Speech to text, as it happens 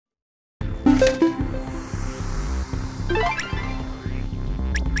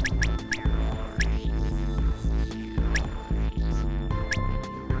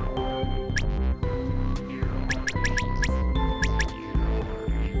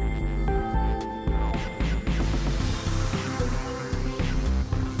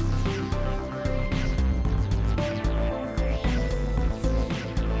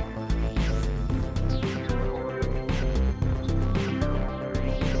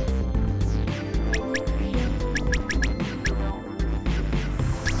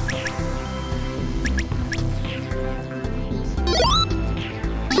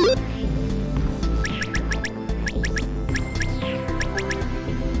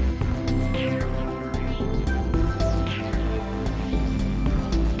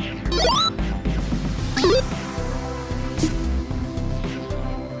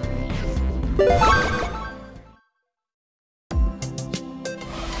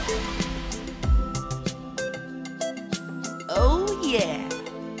yeah!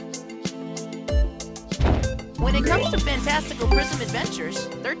 When it comes to fantastical Prism adventures,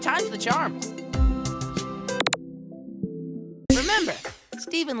 third time's the charm. Remember,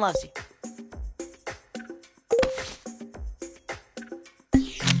 Steven loves you.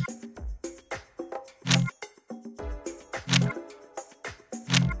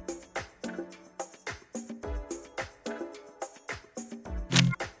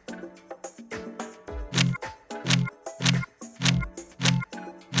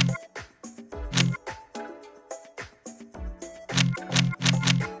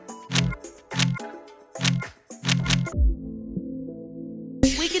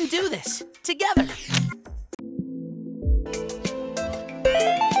 We can do this together.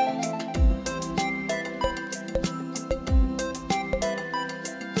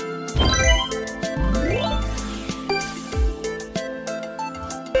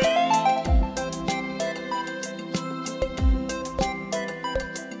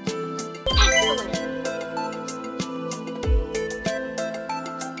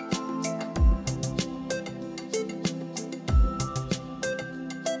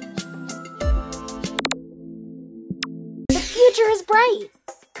 Future is bright.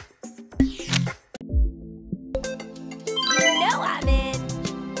 You know I'm in.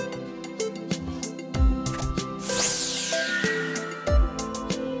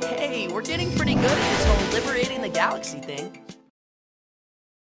 Hey, we're getting pretty good at this whole liberating the galaxy thing.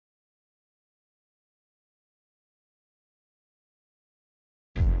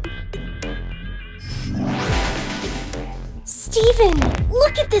 Steven,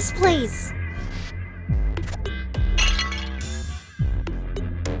 look at this place.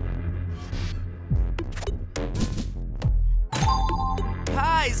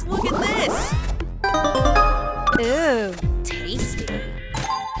 Guys, look at this! Ooh, tasty.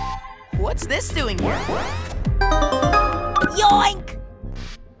 What's this doing here? Yoink!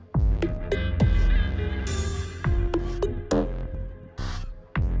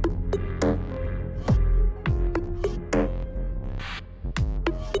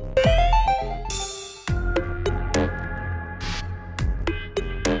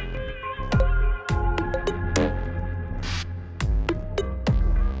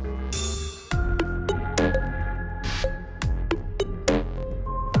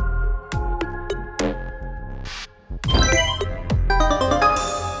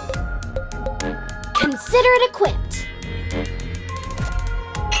 Consider it equipped.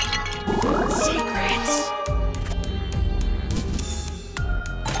 Secrets!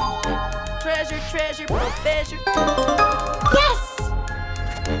 Treasure, treasure, treasure. Yes!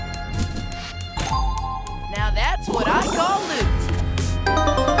 Now that's what I call loot.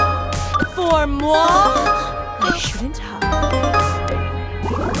 For moi? I shouldn't have.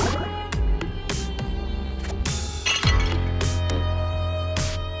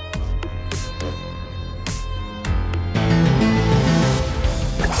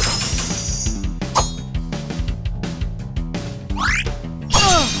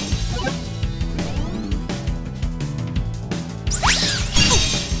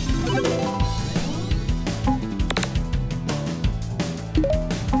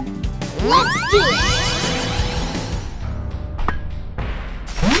 Let's do it!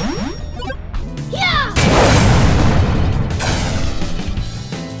 Yeah!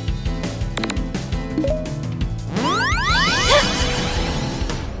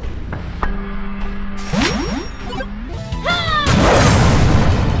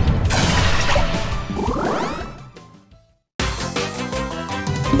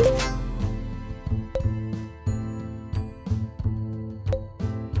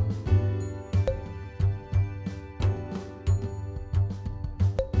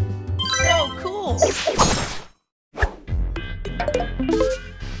 So cool!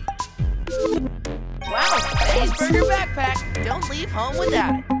 Wow, thanks Burger Backpack. Don't leave home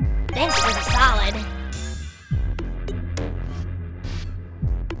without it. Thanks for the solid.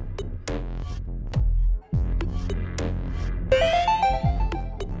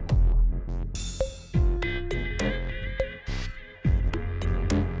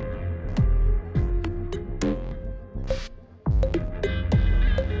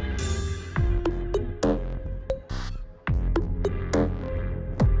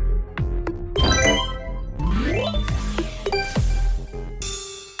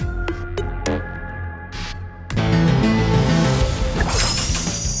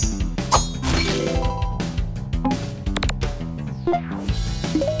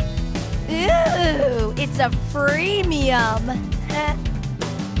 Ooh, it's a freemium.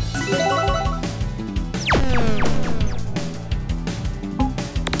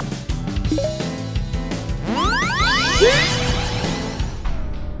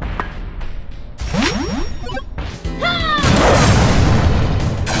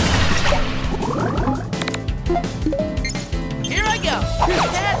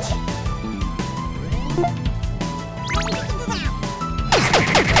 Catch!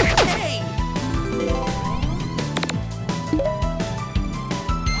 Hey!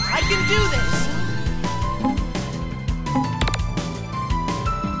 I can do this!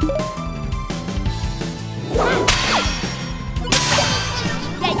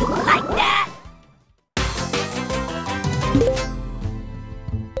 Yeah, you like that?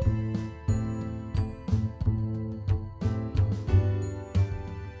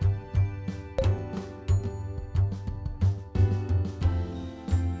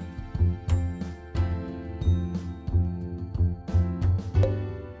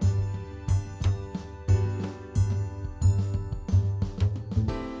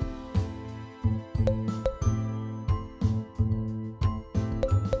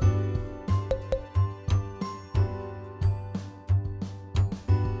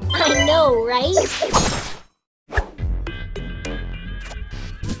 I know, right?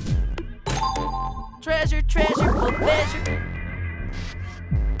 Treasure, treasure, full treasure.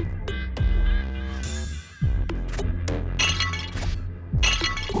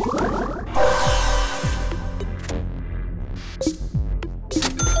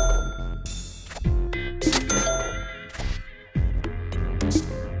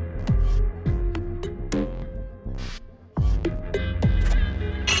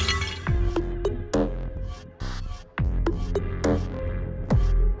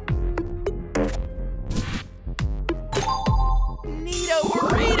 Neato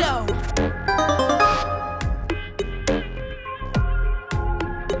burrito!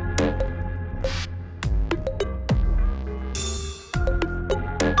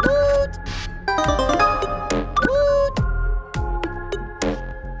 Woot! Woot!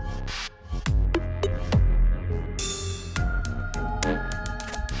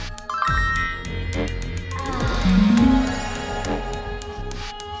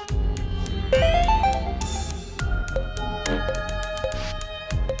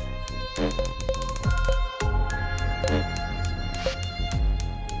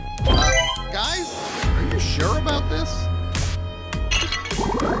 Guys, are you sure about this?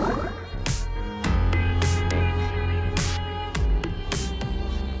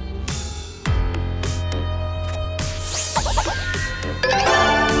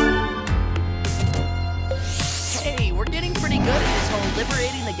 Hey, we're getting pretty good at this whole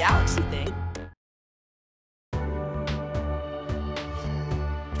liberating the galaxy thing.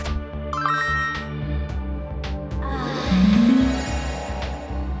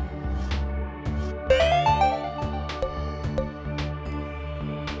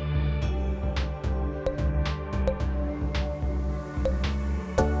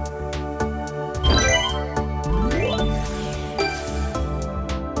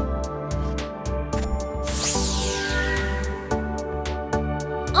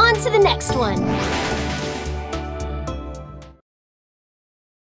 On to the next one.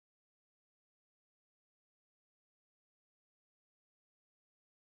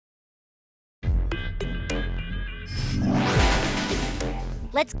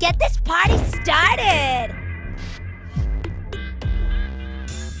 Let's get this party started!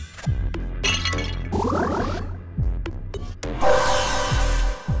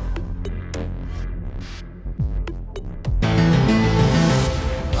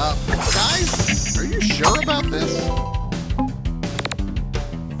 Guys, are you sure about this?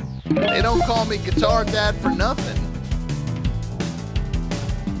 They don't call me Guitar Dad for nothing.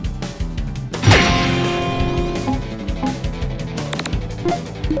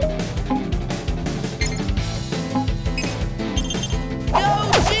 Go,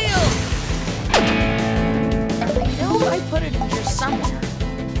 shield! I know I put it in here somewhere.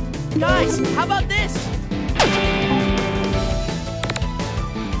 Guys, how about this?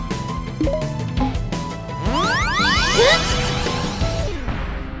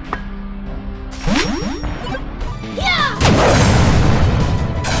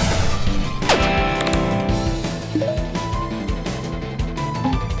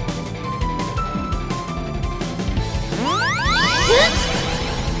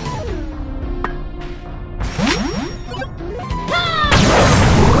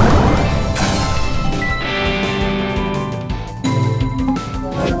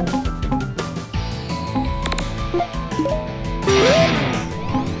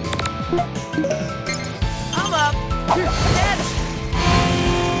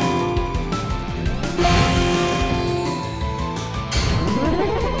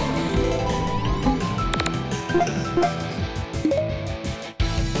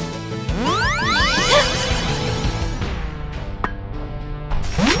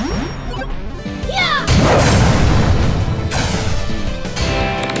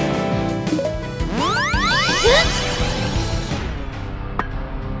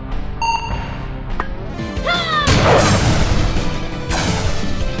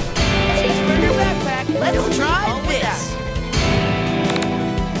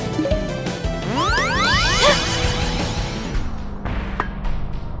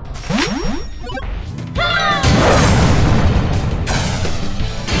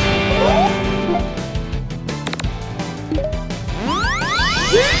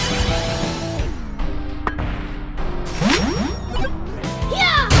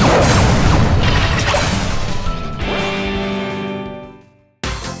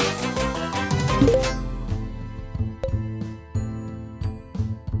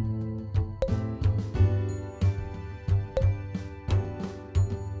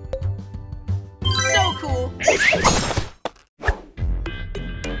 So cool.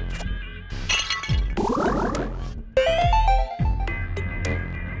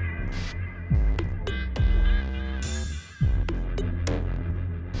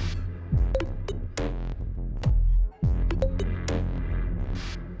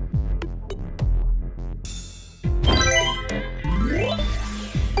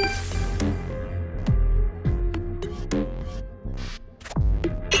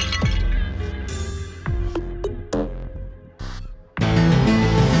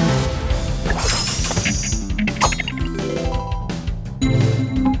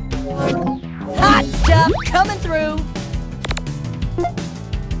 Hot stuff coming through.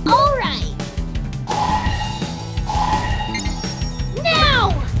 All right. Now!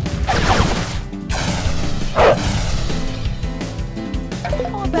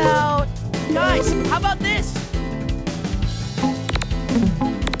 How about... Guys, how about this?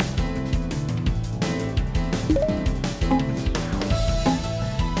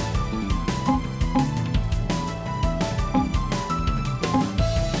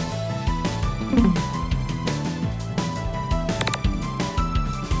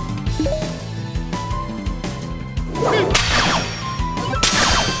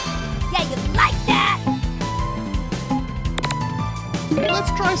 Yeah, you like that?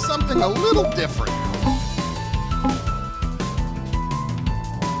 Let's try something a little different.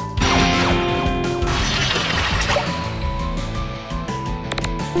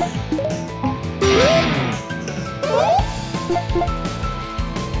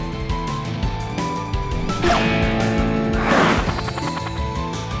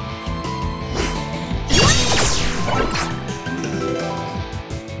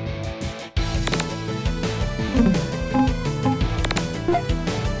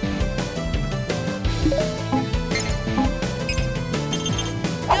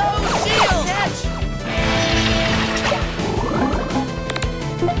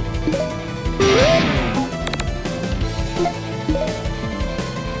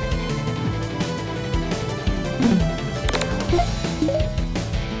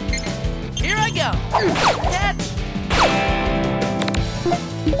 Here I go. Catch.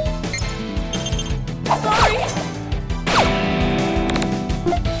 Sorry.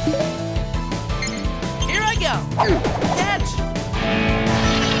 Here I go. Catch.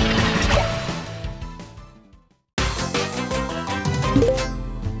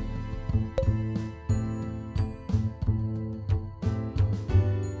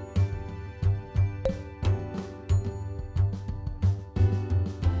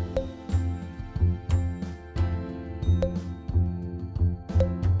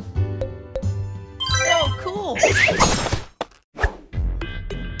 So cool.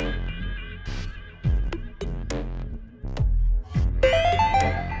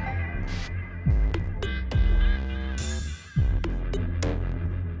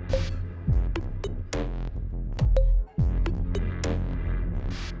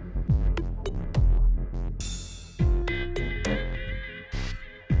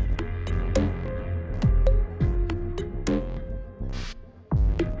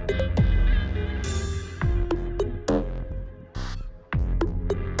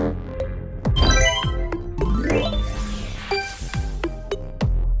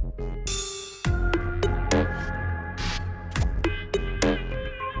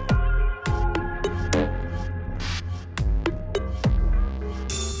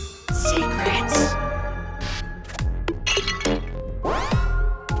 Secrets.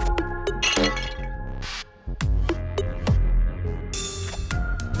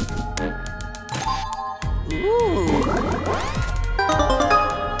 Ooh.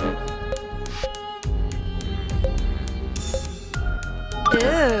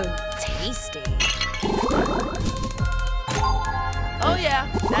 Ooh, tasty. Oh yeah,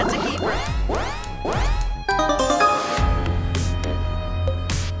 that's a keeper. Woot.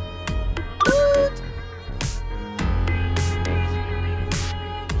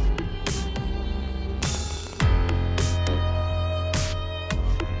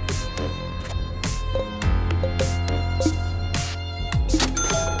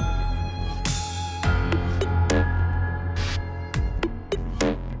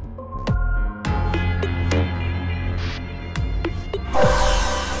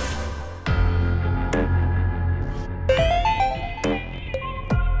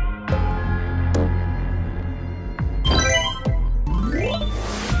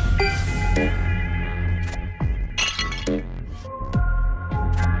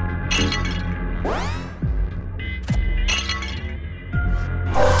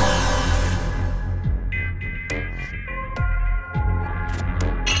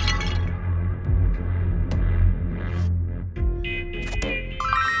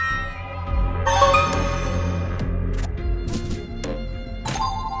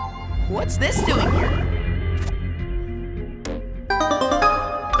 What's this doing here?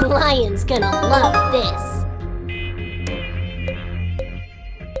 Lion's gonna love this.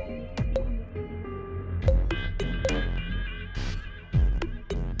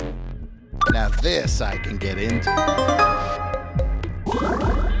 Now this I can get into.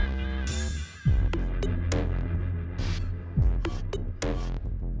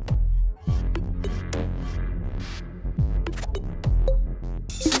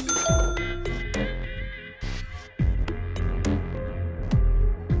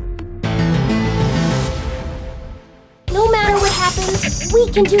 No matter what happens, we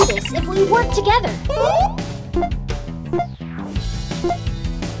can do this if we work together.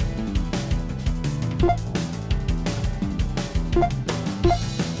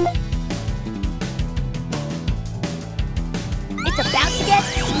 It's about to get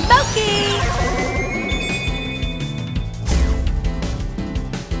smoky!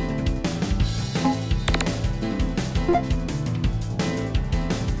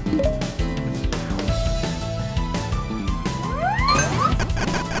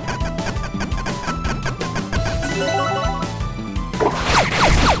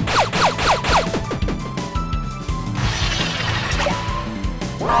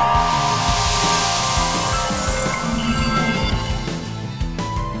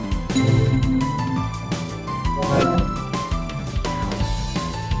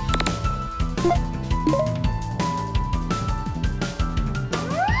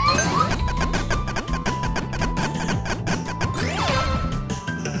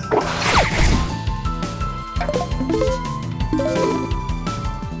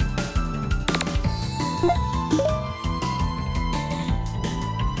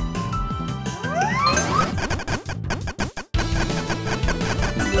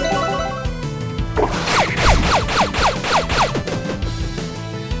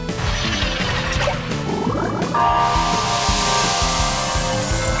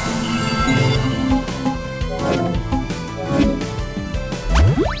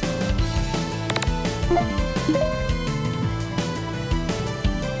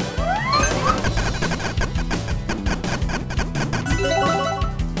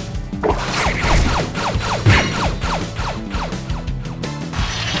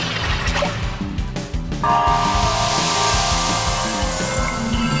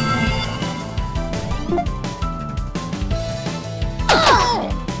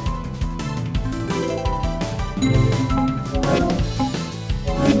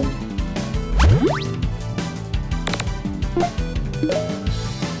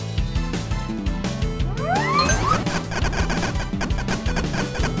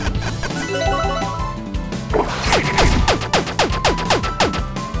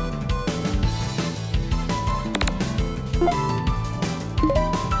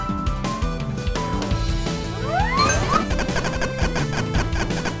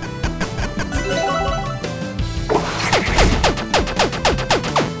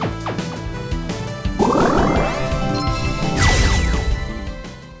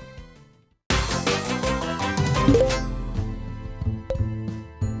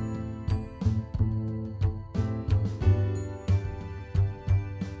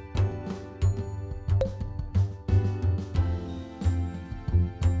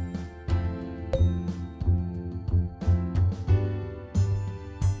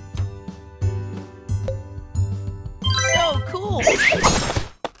 Cool!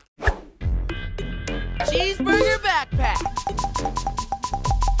 Cheeseburger backpack!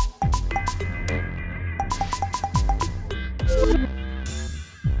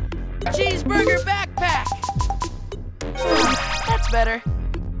 Cheeseburger backpack! That's better.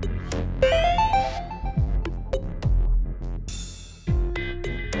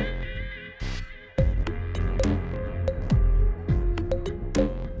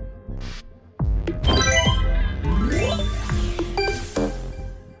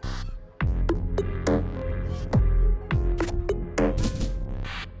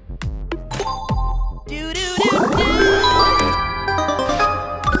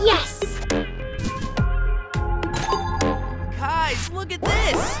 Look at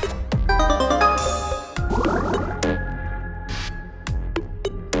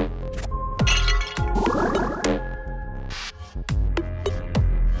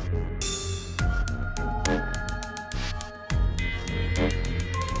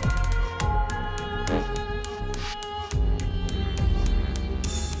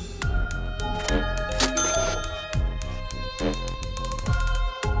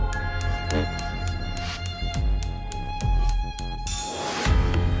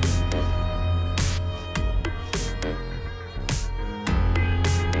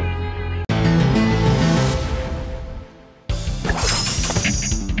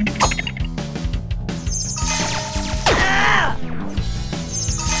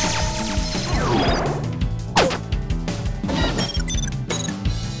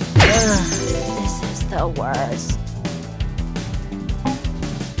This is the worst.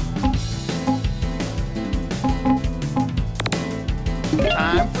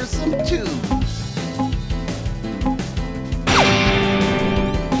 Time for some tubes.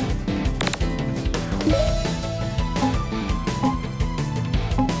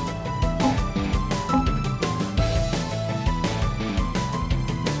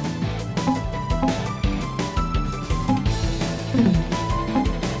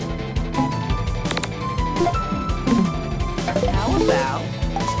 How about...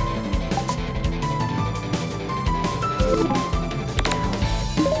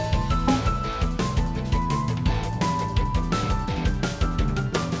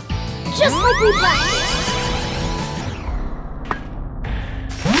 Just like we practiced.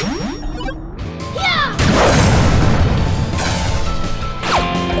 Yeah!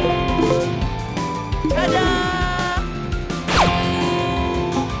 Ta-da!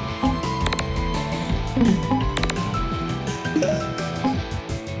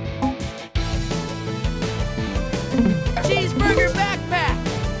 Cheeseburger backpack!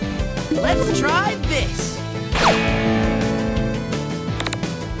 Let's try this!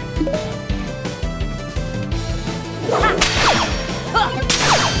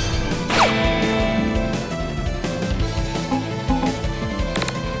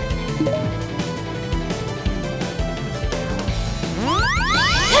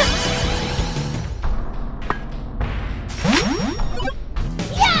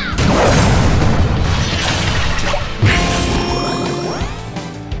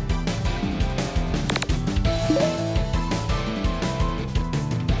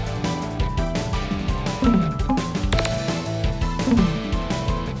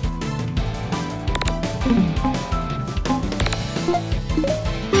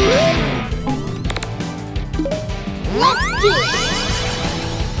 Let's do it!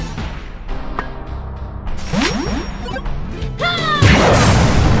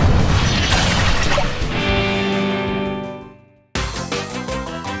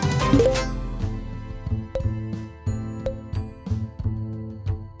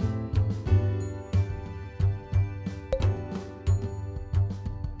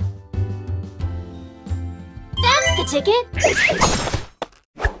 That's the ticket!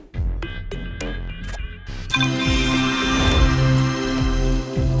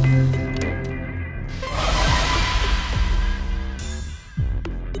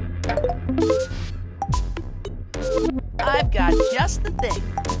 I've got just the thing.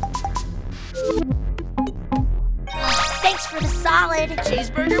 Thanks for the solid.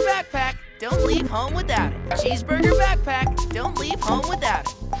 Cheeseburger backpack, don't leave home without it. Cheeseburger backpack, don't leave home without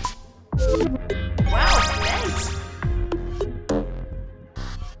it. Wow, thanks.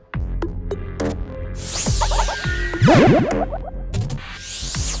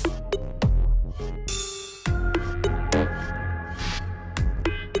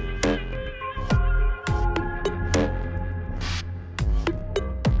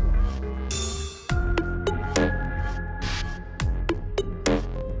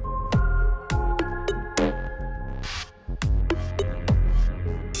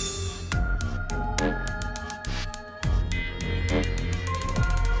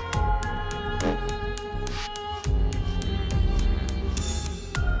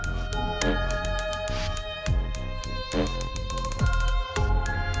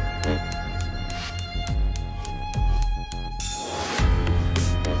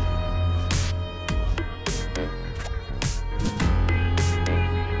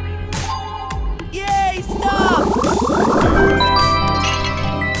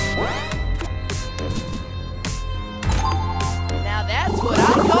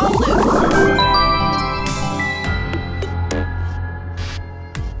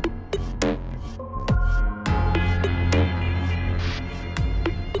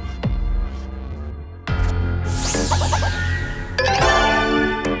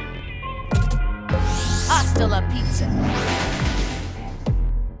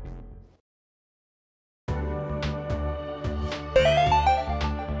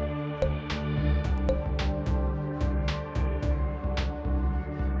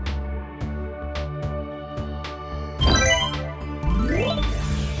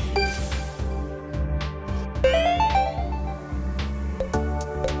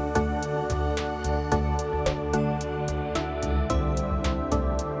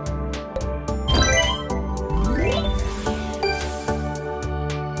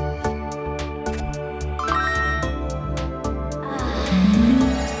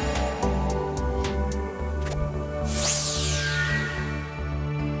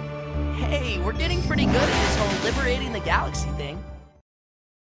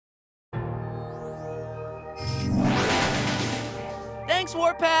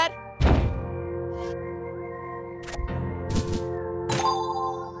 Thanks, Warpad.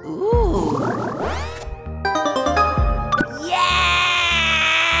 Ooh. Yes!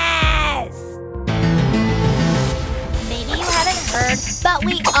 Maybe you haven't heard, but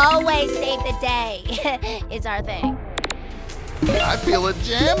we always save the day. It's our thing. I feel a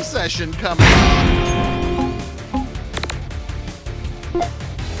jam session coming on.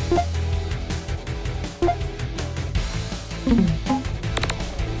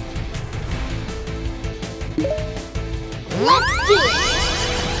 Let's do it!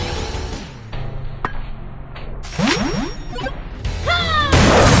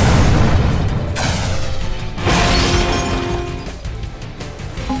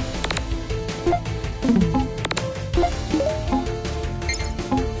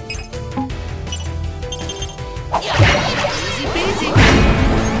 Easy peasy.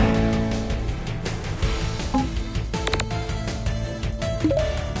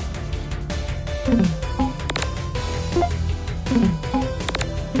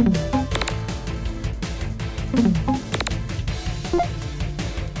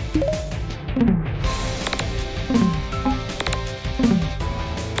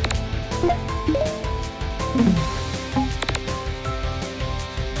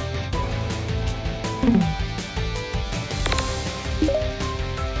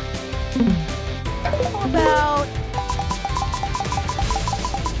 How about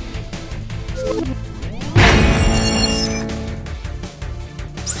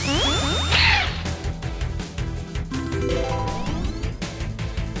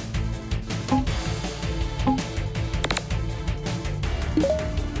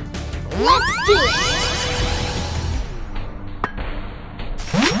Let's do it!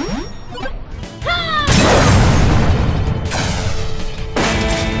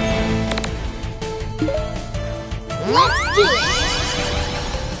 Let's do it!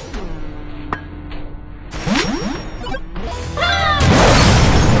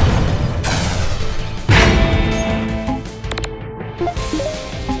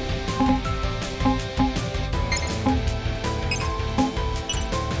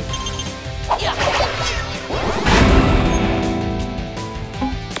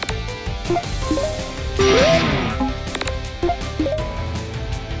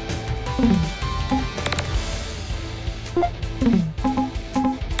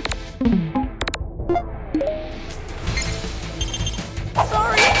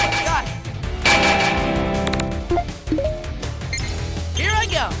 sorry? Got it. Here I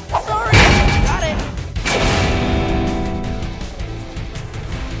go. Sorry. Got it.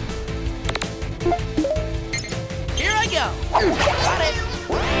 Here I go. Got it.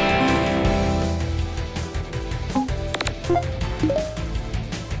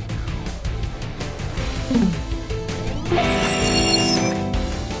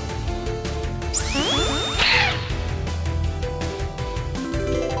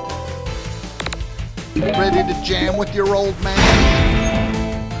 Ready to jam with your old man?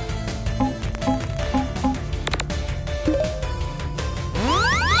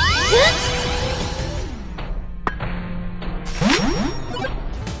 Got it.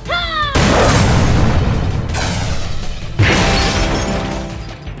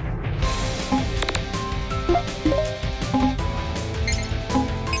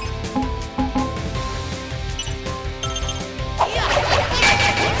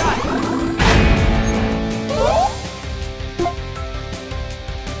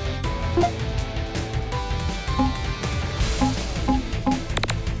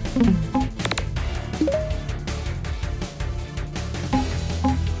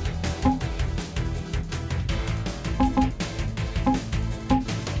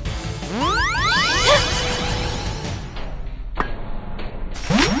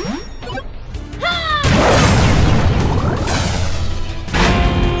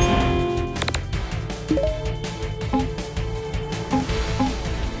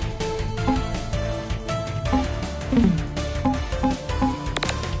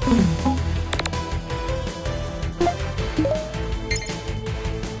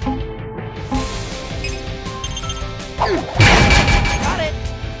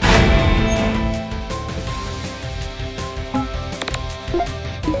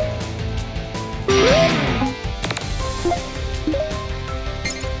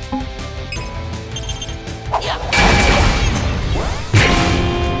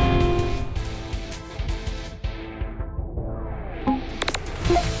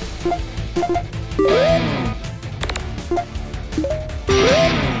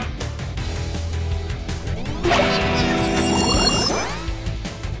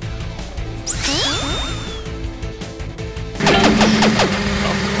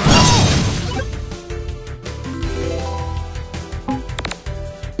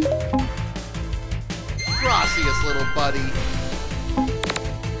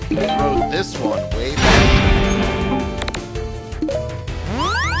 Throw this one way back.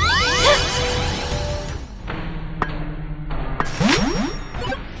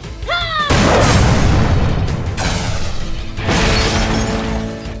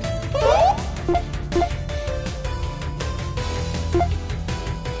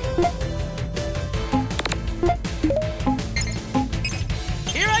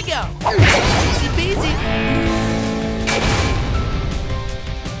 Here I go. Easy peasy.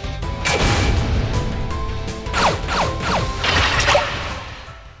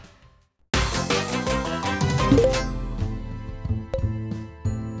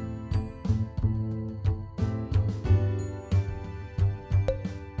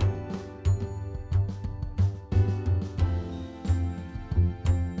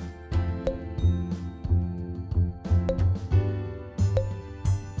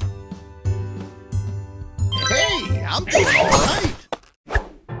 Hey, I'm doing all right.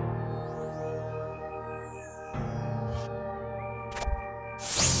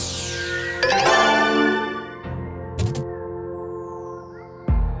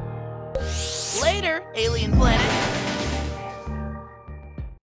 Later, alien planet.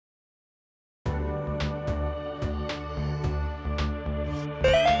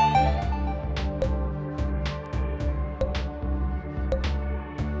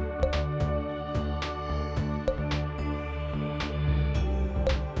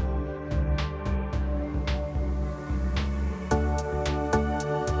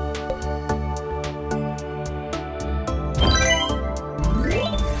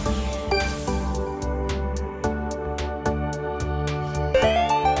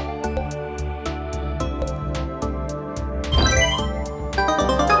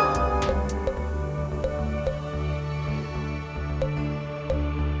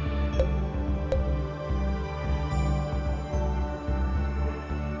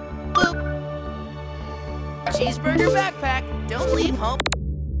 Cheeseburger backpack. Don't leave home.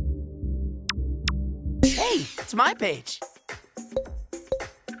 Hey, it's my page.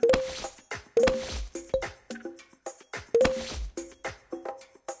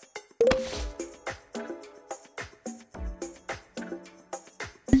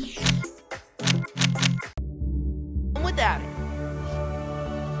 Without it.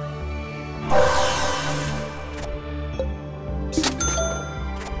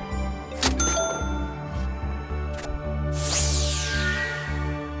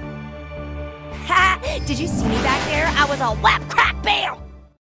 Did you see me back there? I was all whap, crack, bam!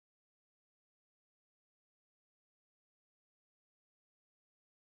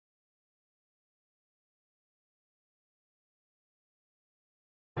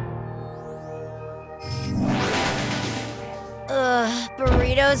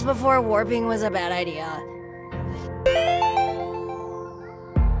 Burritos before warping was a bad idea.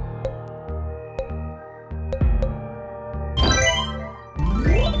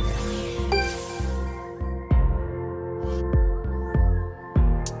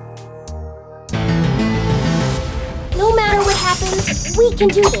 No matter what happens, we can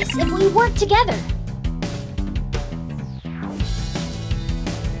do this if we work together.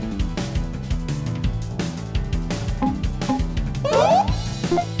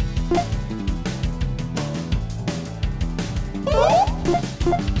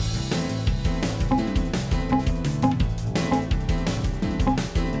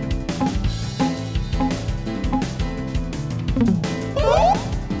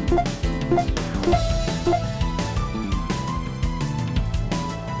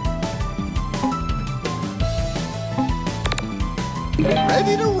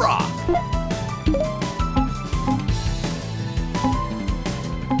 Ready to rock.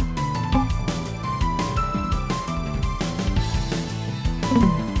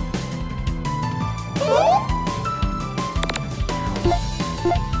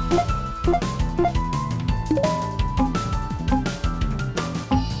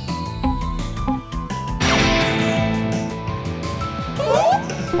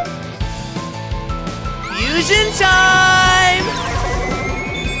 Fusion time!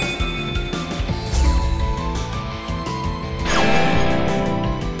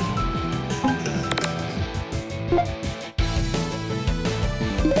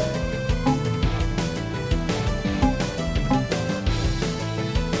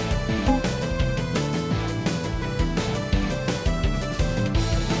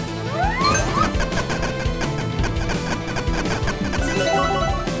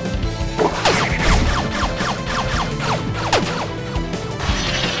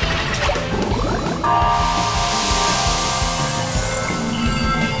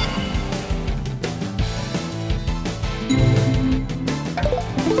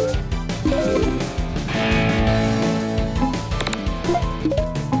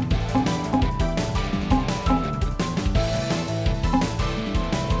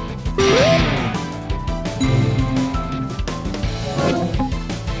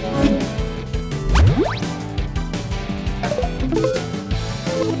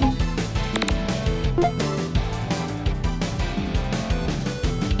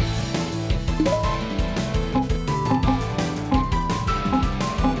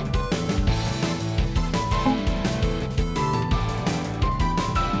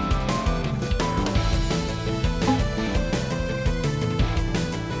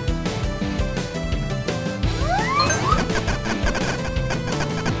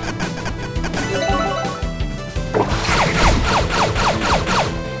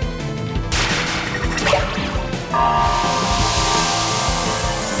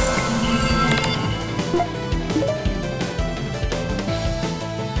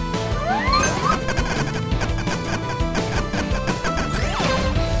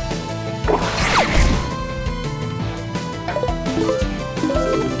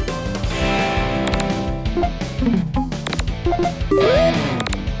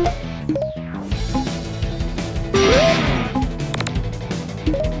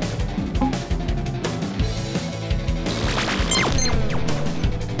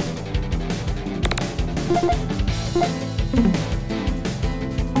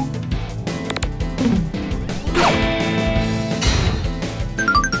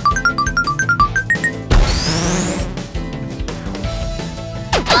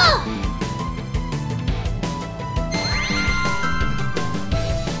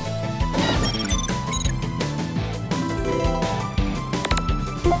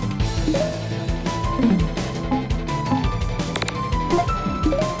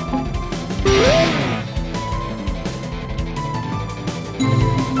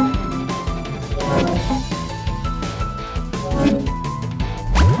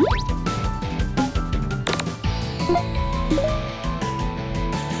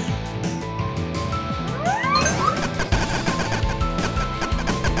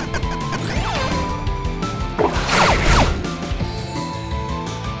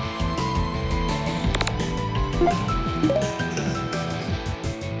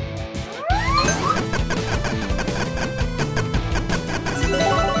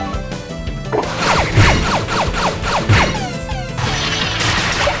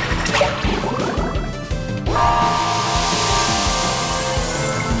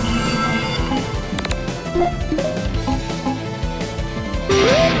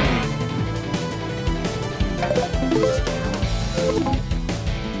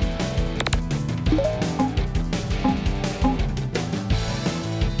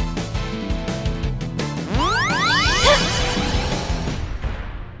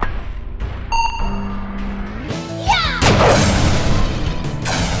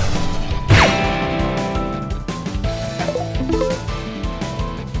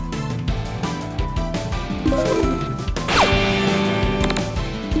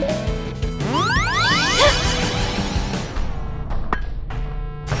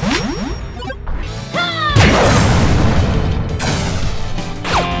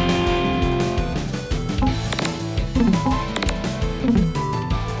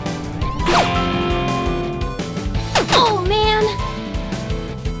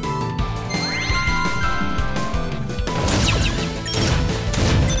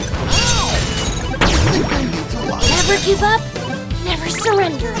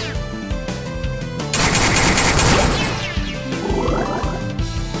 surrender.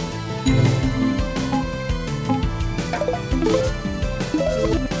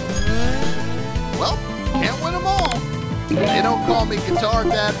 Well, can't win them all. They don't call me Guitar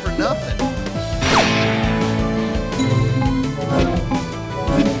Dad for nothing.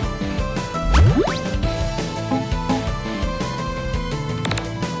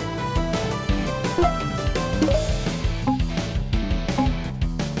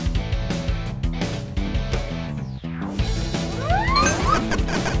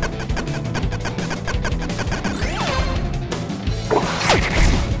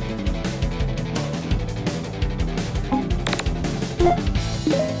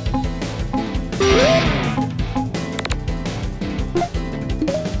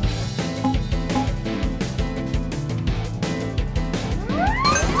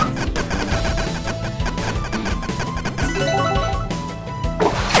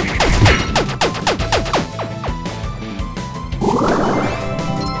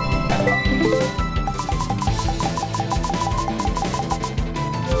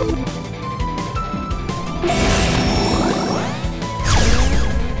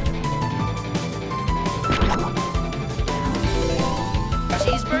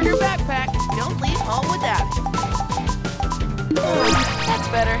 Cheeseburger backpack. Don't leave home without it. That's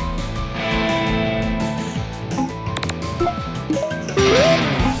better.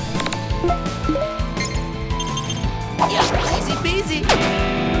 Yeah, easy peasy.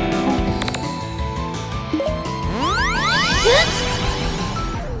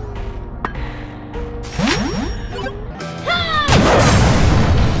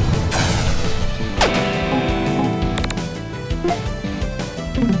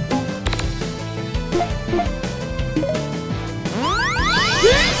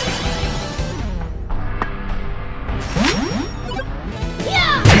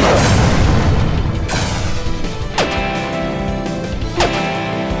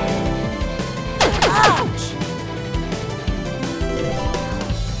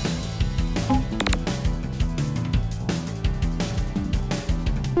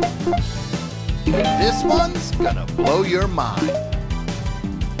 This one's gonna blow your mind.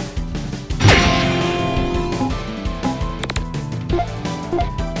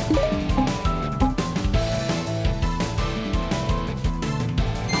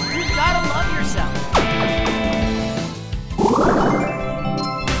 You gotta love yourself.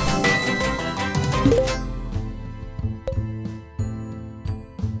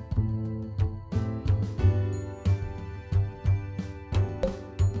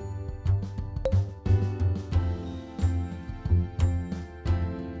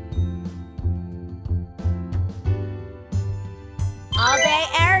 All day,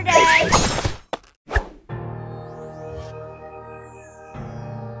 air day.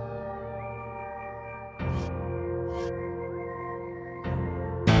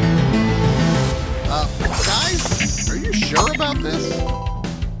 Guys, are you sure about this?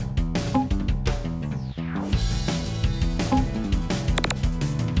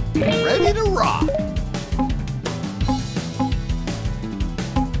 Ready to rock.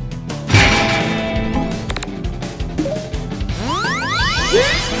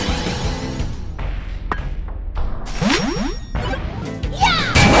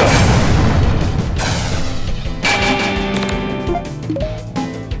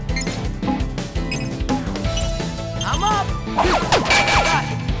 I'm up. Got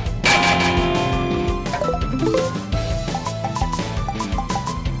it.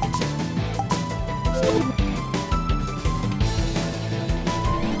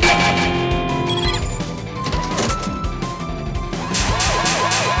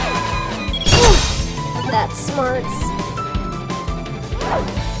 That's smarts.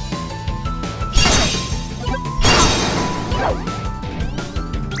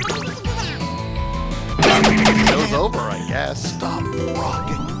 Show's over, I guess. Stop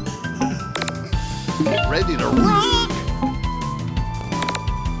rocking. Ready to rock?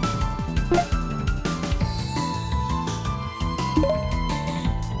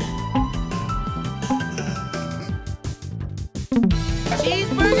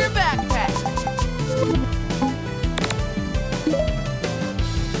 Cheeseburger backpack.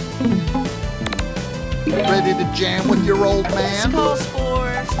 Ready to jam with your old This man? calls for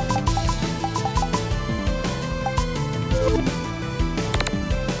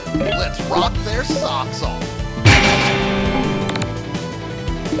Let's rock their socks off.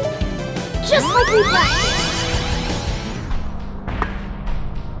 Just like we practiced.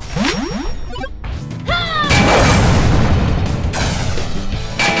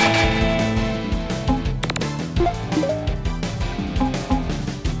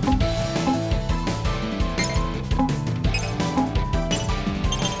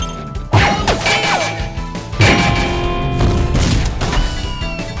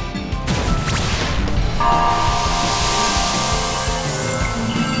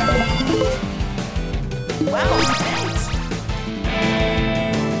 Wow, thanks.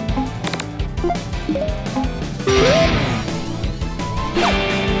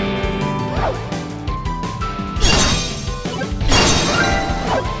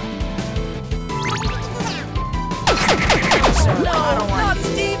 No, I don't want not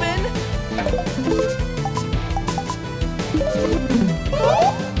Steven!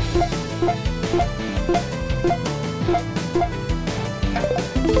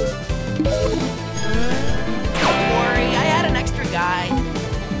 Don't worry, I had an extra guy.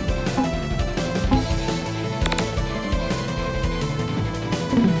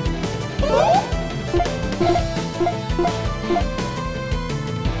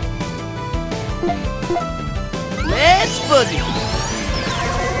 Let's boogie!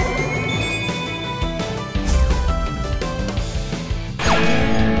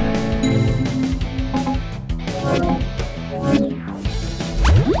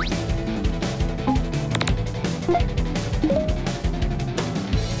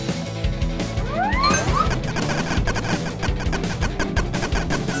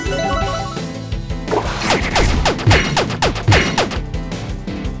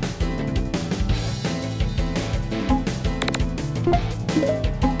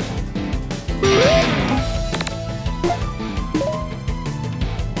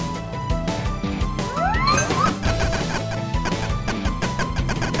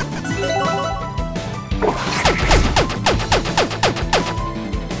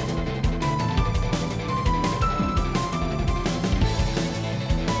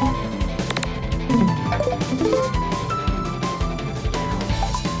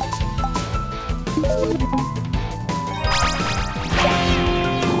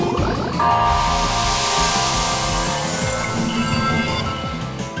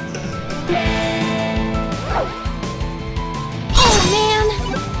 Oh man!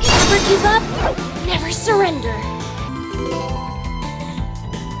 Never give up, never surrender.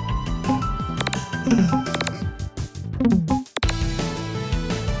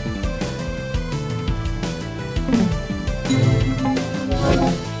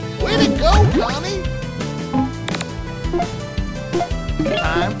 Way to go, Connie!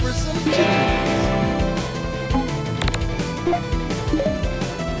 Time for some tunes.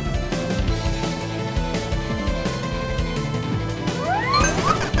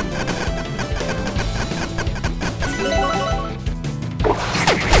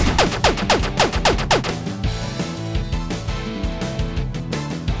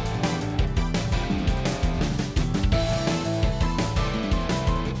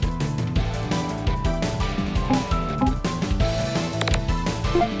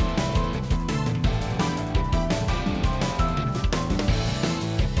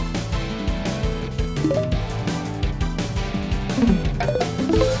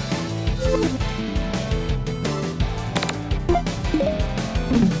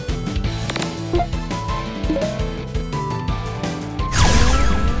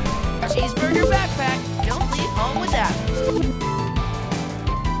 Cheeseburger backpack. Don't leave home without it.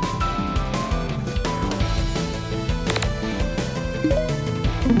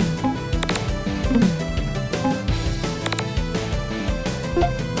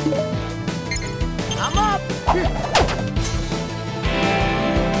 I'm up.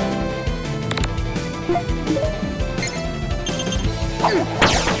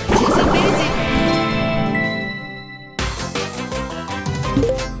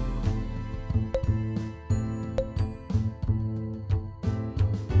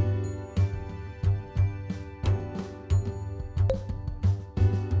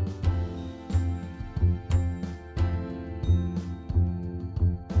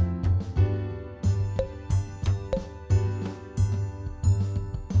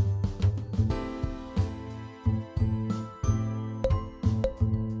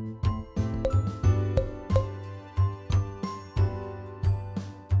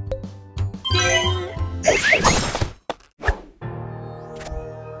 Easy peasy.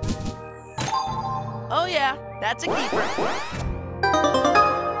 Oh yeah, that's a keeper.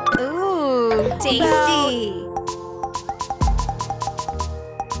 Ooh, tasty.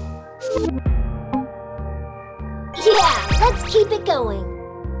 Yeah, let's keep it going.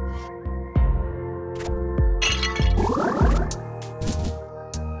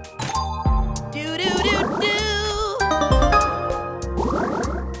 Do do do do.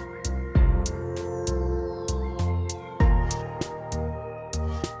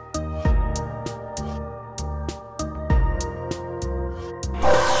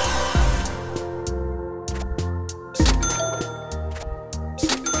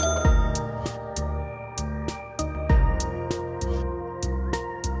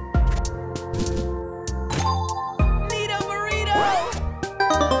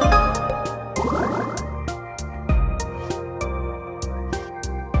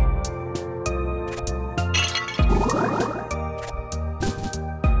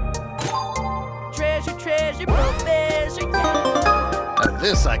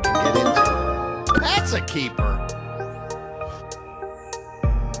 this I can get into. That's a keeper.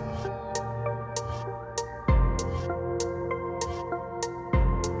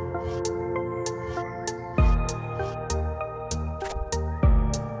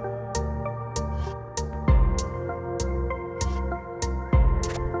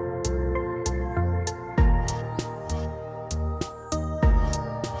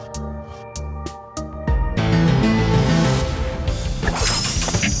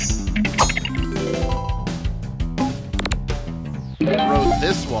 Wrote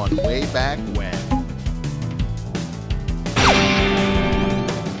this one way back when.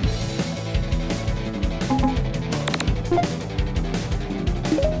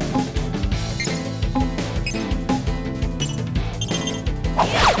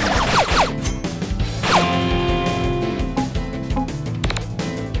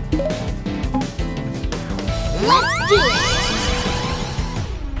 Let's do it!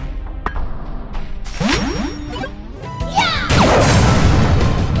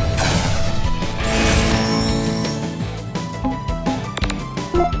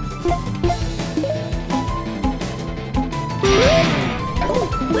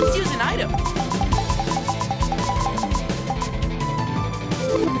 Let's use an item.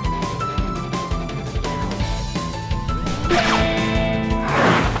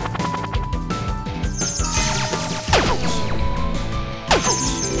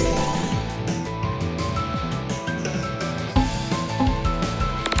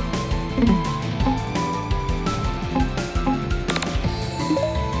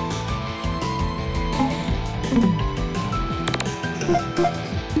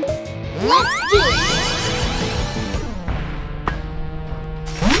 Let's do it!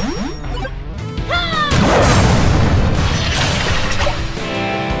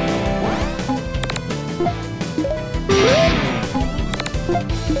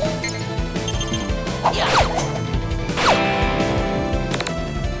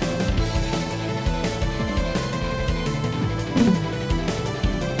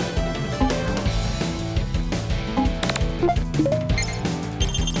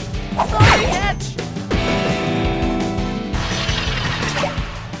 Sorry, Hatch.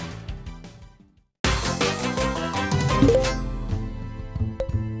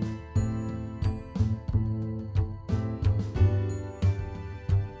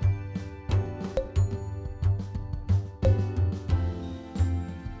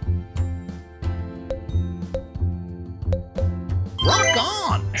 Rock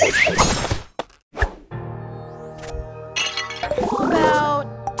on! How about...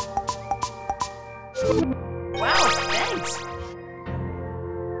 Wow, thanks.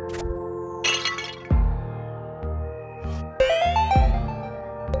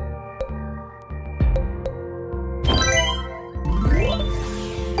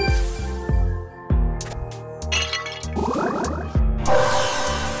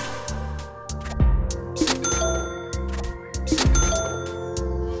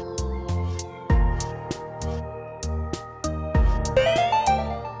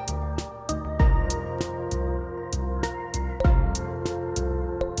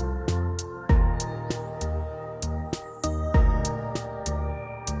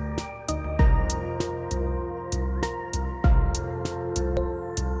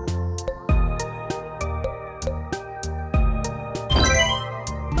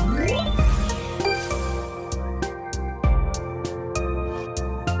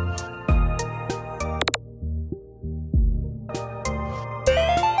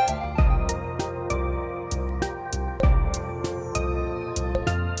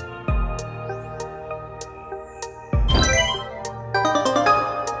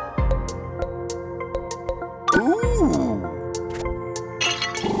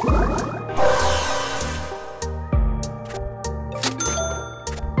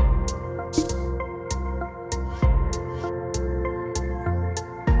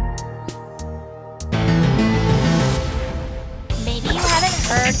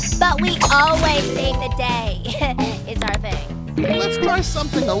 But we always save the day, is our thing. Let's try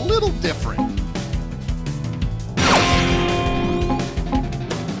something a little different.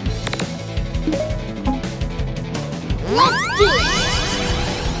 Let's do it!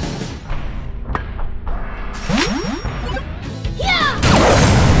 Yeah!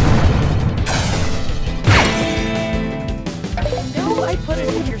 No, I put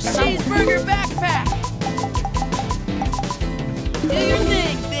it in your cheeseburger backpack. Do your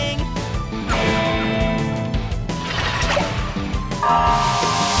thing, thing.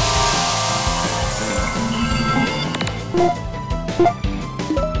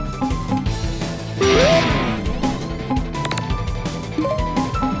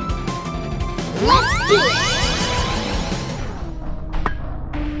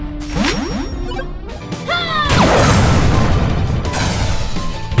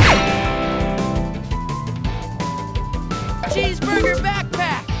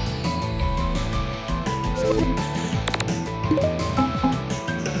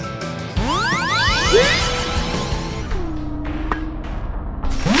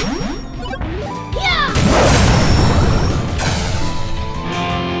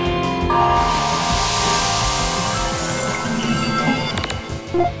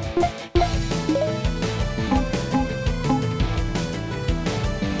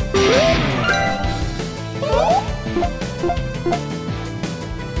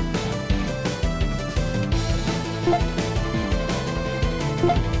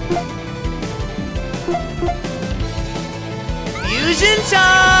 Explosion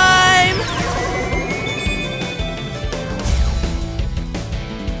time!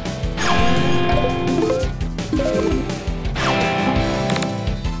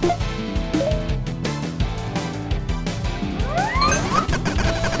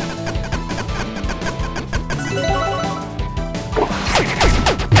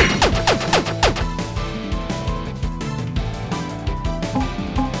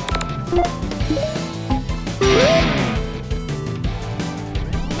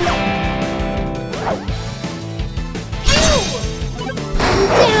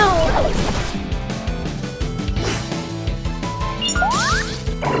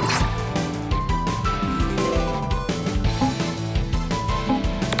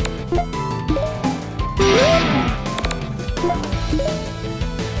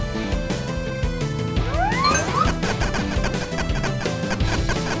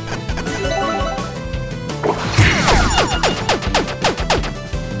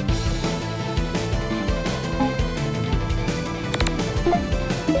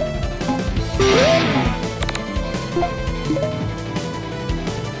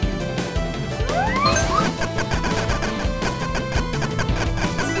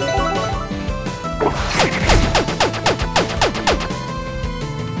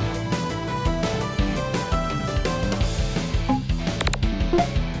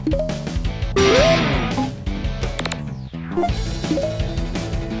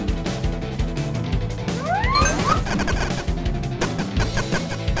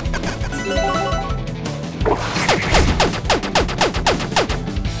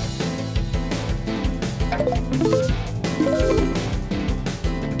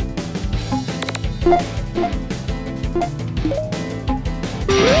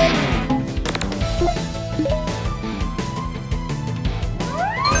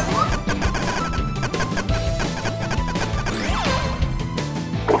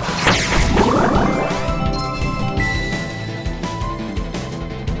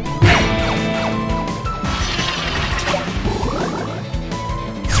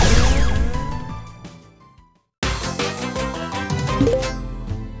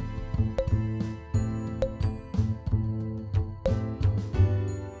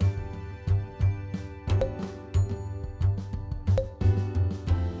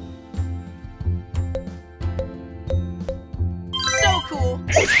 Cool.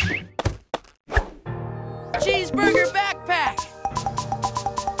 Cheeseburger backpack.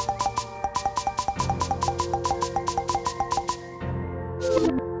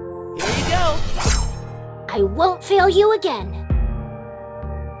 Here you go. I won't fail you again.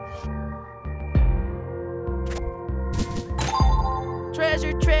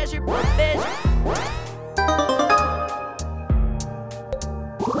 Treasure, treasure, treasure.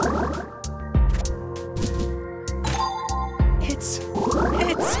 It's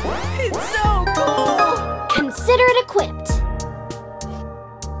so cool! Consider it equipped.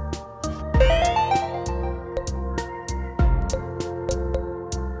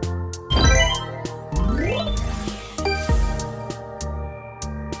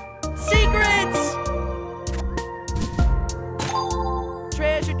 Secrets!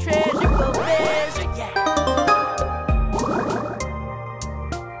 Treasure, treasure, treasure, yeah!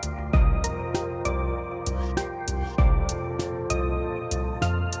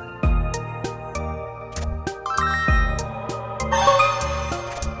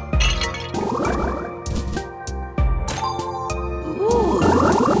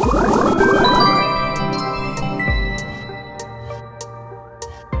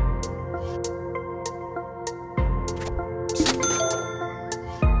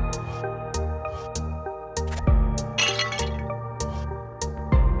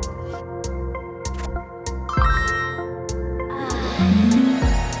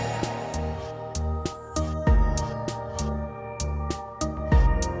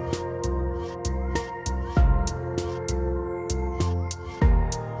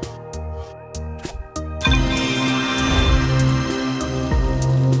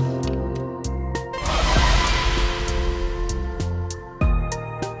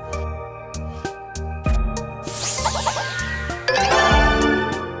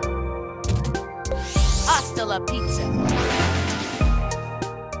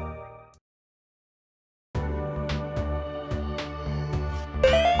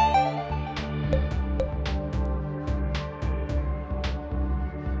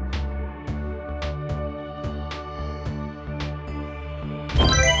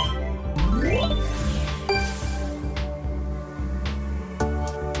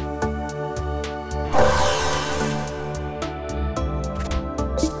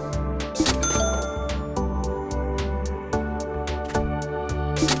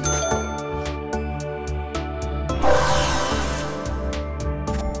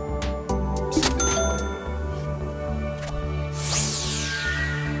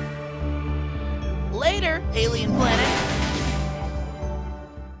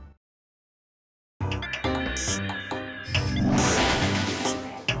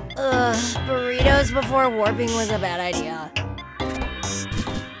 was before warping was a bad idea.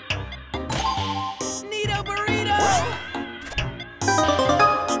 Neato burrito!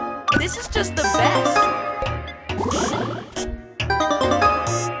 This is just the best.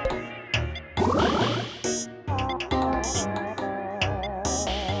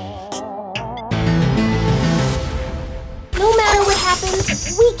 No matter what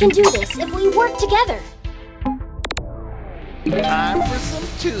happens, we can do this if we work together. Time for some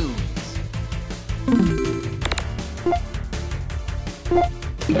tunes.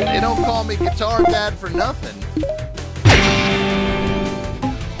 They don't call me Guitar Dad for nothing.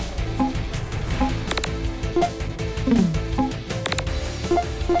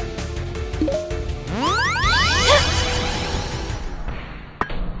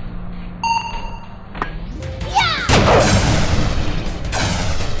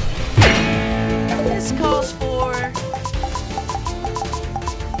 This calls for...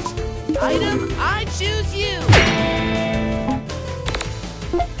 Item, I choose you!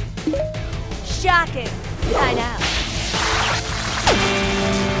 Shocking. I know.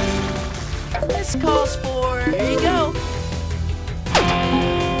 This calls for... Here you go.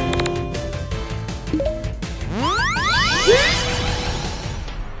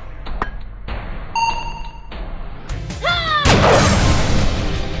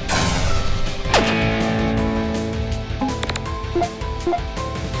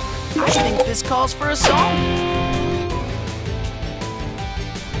 I think this calls for a song.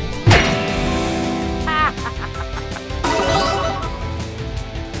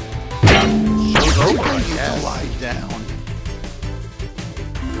 Lie down.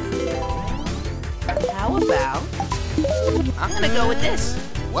 How about... I'm gonna go with this.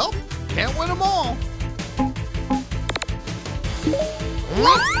 Well, can't win them all.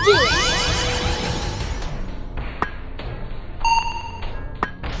 Let's do it!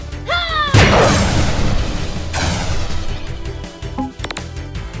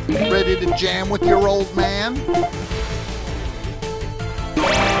 Ready to jam with your old man?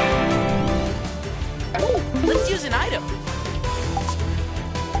 Let's use an item.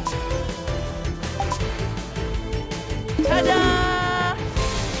 Ta-da!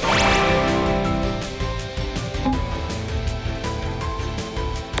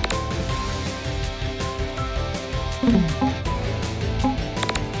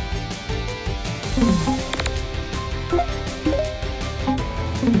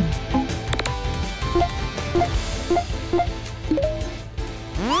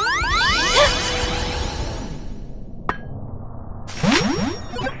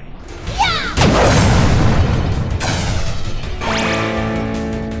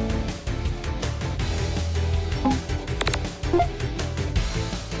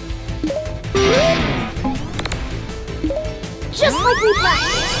 Just like we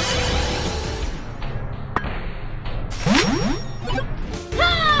practiced.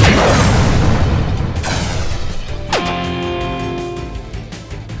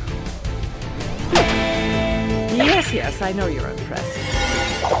 Yes, I know you're impressed.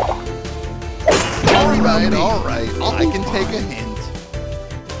 All right. I can take a hint.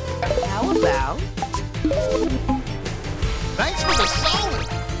 How about... Thanks for the solid.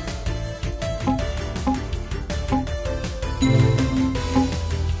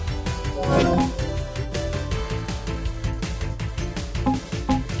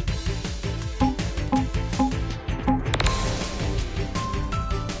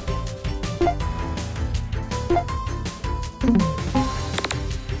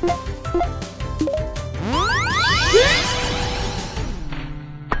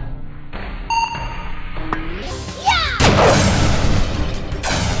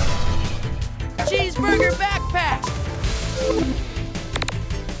 Cheeseburger backpack!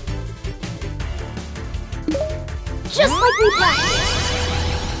 Just like we practiced.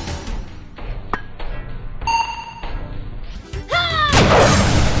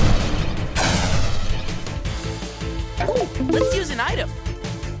 Let's use an item.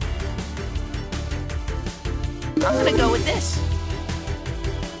 I'm gonna go with this.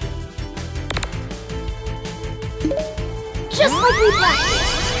 Just like we practiced.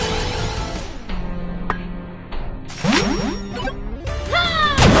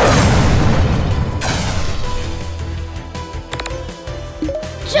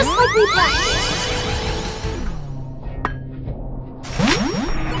 Just like we practiced.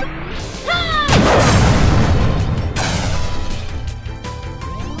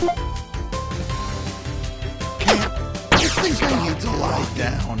 I think I need to lie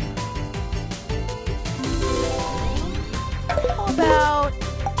down. How about...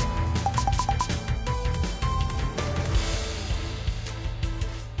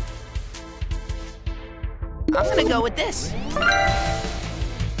 I'm gonna go with this.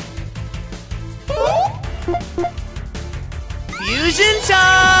 Fusion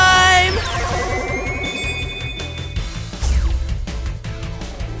time!